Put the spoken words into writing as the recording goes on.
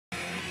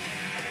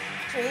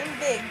Dream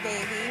big,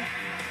 baby.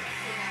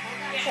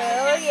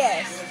 Hell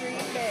yes, dream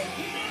big.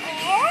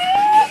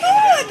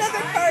 Oh,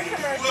 another car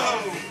commercial.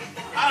 Whoa!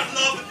 I'd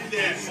love to do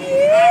that.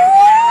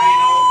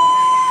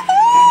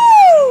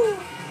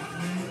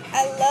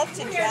 I love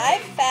to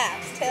drive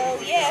fast. Hell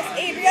yes,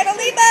 Adriana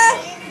Lima.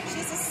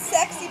 She's a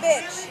sexy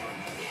bitch.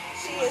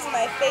 She is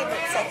my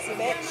favorite sexy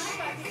bitch.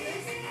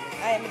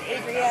 I am an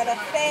Adriana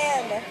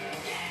fan.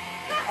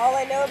 All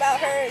I know about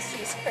her is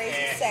she's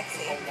crazy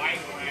sexy.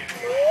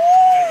 Woo!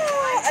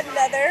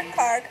 Another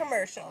car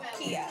commercial.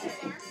 Kia.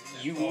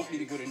 You want me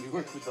to go to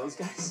Newark with those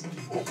guys?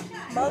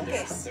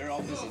 Monkeys. They're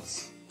all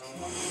business.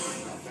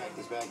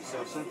 This bag of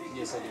salsa?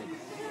 Yes, I did.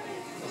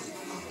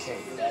 Okay,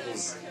 that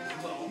is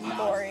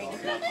Boring.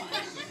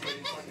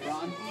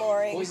 Ron,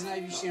 Boring. poison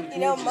ivy shampoo. You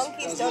know, just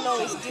monkeys don't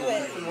always do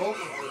it.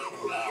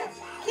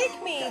 Kick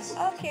me.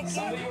 I'll kick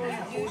you,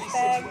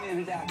 douchebag.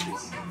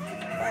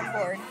 I'm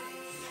bored.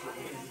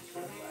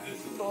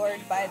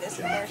 Bored by this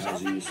commercial.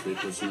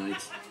 Sleepless nights.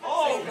 Sleepless.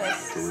 Oh,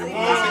 Sleepless.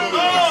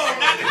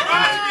 not the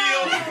crotch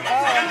feel. Oh,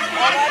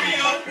 I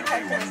like the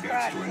protector his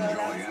crotch, so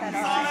that was kind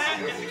of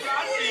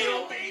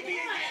hard.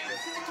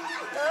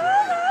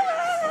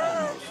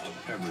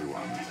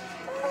 Everyone.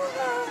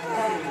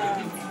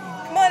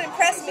 Come on,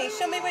 impress me.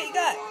 Show me what you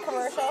got,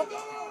 commercial.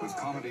 With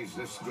comedies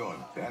this good,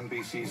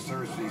 NBC's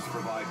Thursdays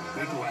provide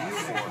big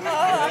laughs for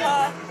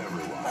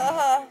everyone.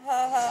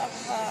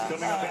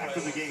 Coming up after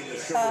the game, the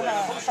show.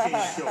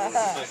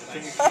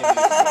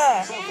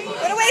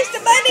 What a waste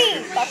of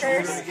money,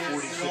 fuckers.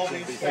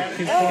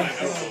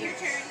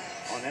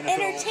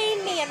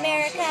 Entertain me,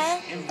 America.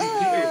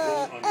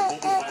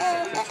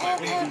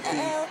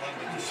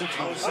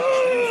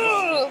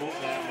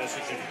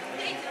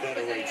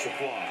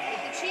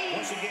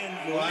 Once again,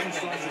 New England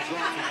starts to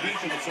drop from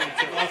deep in its own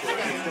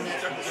territory.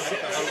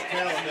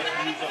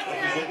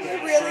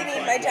 I really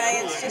need my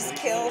Giants just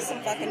kill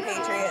some fucking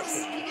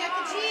Patriots.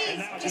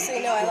 Just so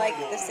you know, I like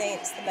the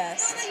Saints the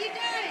best.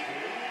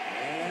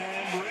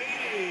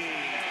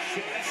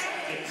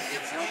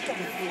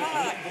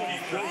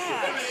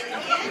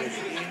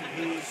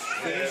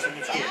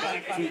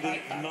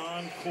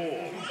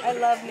 I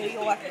love New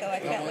York, though. I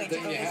can't wait to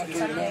go visit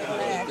someday when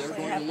I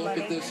actually have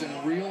money.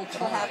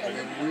 It'll happen.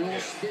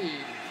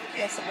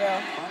 Yes, it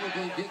will.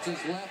 Probably gets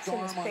his left arm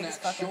on pigs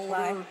that fucking shoulder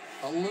fly.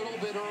 a little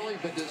bit early,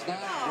 but does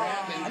not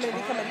grab it. I'm going to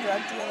become a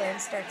drug dealer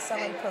and start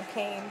selling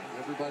cocaine.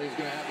 Everybody's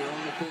going to have their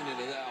own opinion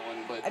of that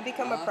one, but I'd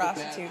become a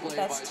prostitute, but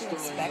that's too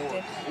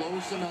expected.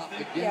 Close enough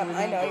to Yeah,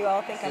 I know. You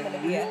all think I'm going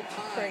to be a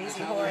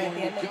crazy whore at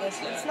the end of this,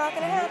 but it's not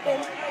going to happen.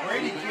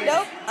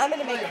 Nope. I'm going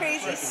to make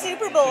crazy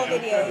Super Bowl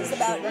videos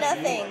about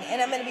nothing,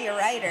 and I'm going to be a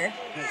writer.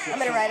 I'm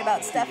going to write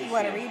about stuff you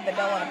want to read but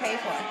don't want to pay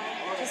for.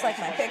 Just like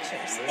my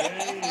pictures.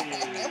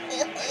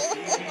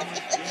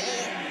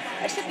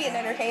 I should be an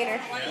entertainer.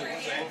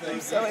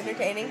 I'm so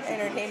entertaining. I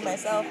entertain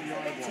myself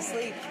to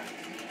sleep.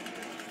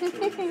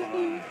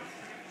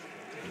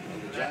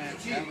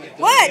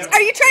 What?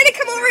 Are you trying to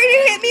come over here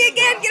and hit me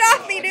again? Get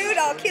off me, dude.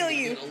 I'll kill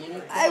you.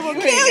 I will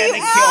kill you.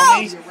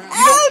 Ouch!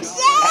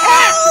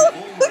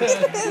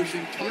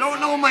 Ouch! You don't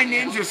know my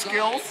ninja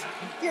skills.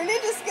 Your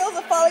ninja skills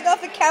of falling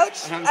off a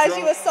couch as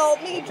you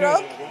assault me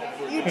drunk?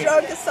 You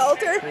drunk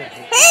assaulter?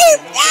 Hey!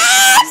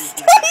 Ah! He's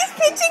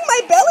pinching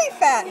my belly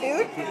fat,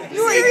 dude.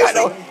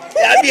 Seriously.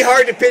 That'd be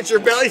hard to pinch your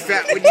belly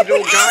fat when you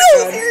don't got Ow,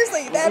 none.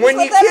 seriously. That is When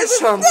what you that get is.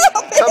 some,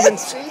 Stop come it. and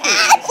see me.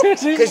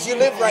 Because you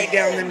live right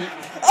down the...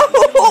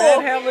 Oh!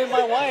 Manhandling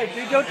my wife,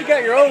 dude. Don't you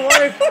got your own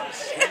wife?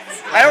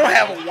 I don't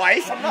have a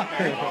wife. I'm not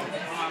married.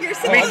 You're I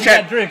supposed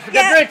got drinks. I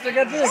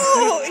got drinks.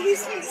 Oh,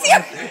 he's...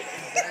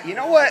 You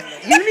know what?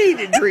 You need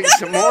to drink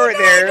some more I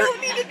there. don't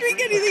need to drink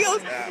anything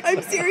else.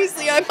 I'm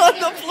seriously, I'm on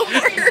the floor.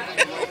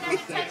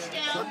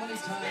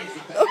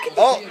 Okay.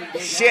 Oh,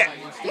 shit.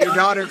 Your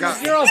daughter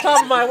got... You're on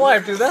top of my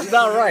wife, dude. That's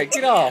not right.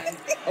 Get off.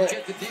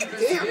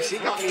 Damn, she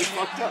got me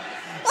fucked up.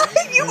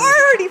 You are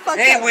already fucked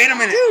up. Hey, wait a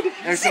minute. Dude.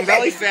 There's some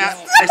belly fat.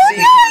 I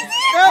see.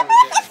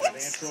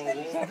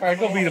 All right,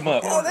 go beat him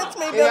up. Oh, that's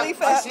my Yeah, belly I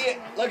fat. see it.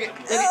 Look at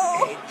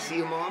Oh. it. See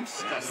you, Mom?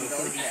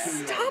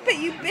 Stop it,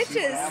 you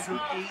bitches.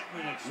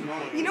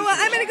 You know what?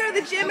 I'm going to go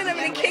to the gym and I'm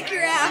going to kick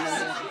your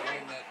ass.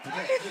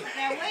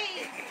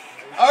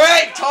 All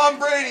right, Tom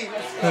Brady.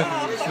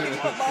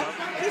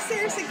 You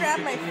seriously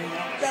grabbed my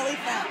belly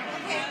fat.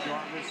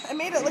 I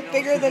made it look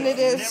bigger than it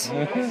is.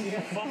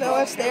 No,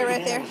 it's there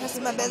right there. This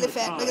is my belly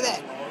fat. Look at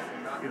that.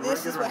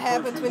 This is what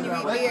happens when you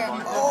eat beer.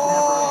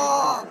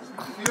 Oh!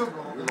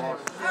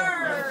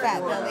 Fat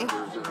belly.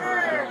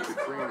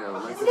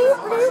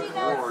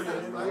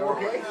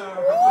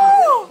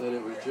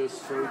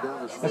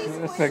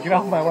 So get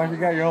off my wife. You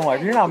got your own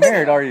wife. You're not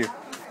married, are you?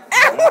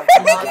 Ow!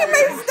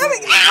 My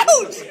stomach.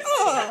 Ouch!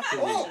 Oh.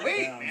 Oh,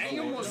 wait, man.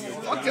 You almost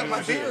fucked up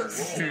my beer.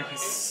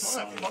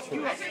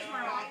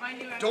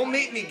 Don't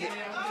make me get...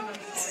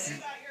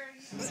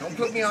 Don't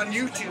put me on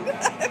YouTube.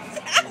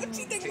 Ouch!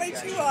 You took my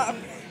shoe off.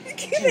 You I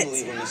can't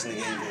believe I'm listening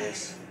to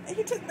this.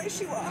 You took my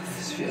shoe off.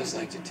 This feels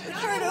like detention.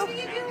 Ricardo.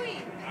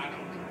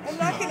 I'm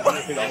not going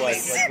to...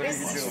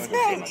 Seriously.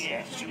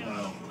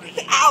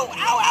 Ow!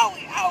 Ow! Ow!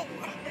 Ow!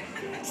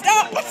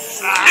 Stop!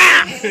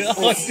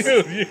 Oh,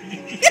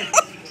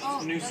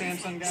 dude, New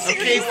Samsung guy.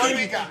 Okay, what do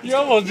we got? you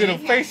almost did a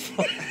face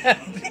flip.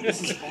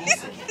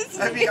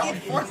 I mean, on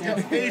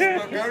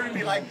Facebook, I'm gonna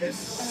be like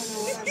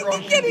this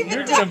drunk.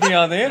 You're gonna be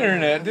on the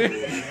internet, dude.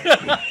 Look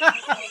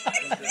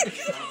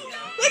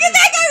at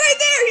that guy right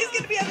there. He's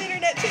gonna be on the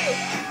internet too.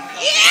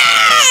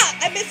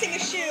 Yeah! I'm missing a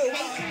shoe.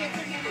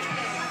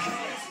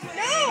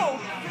 No.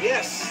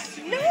 Yes.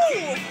 No.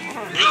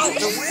 Ouch!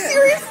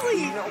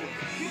 Seriously.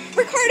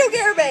 Ricardo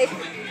Garibay.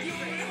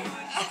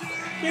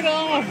 Get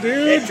off, That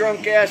dude.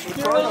 drunk ass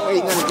Ricardo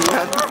ain't gonna do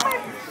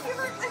nothing.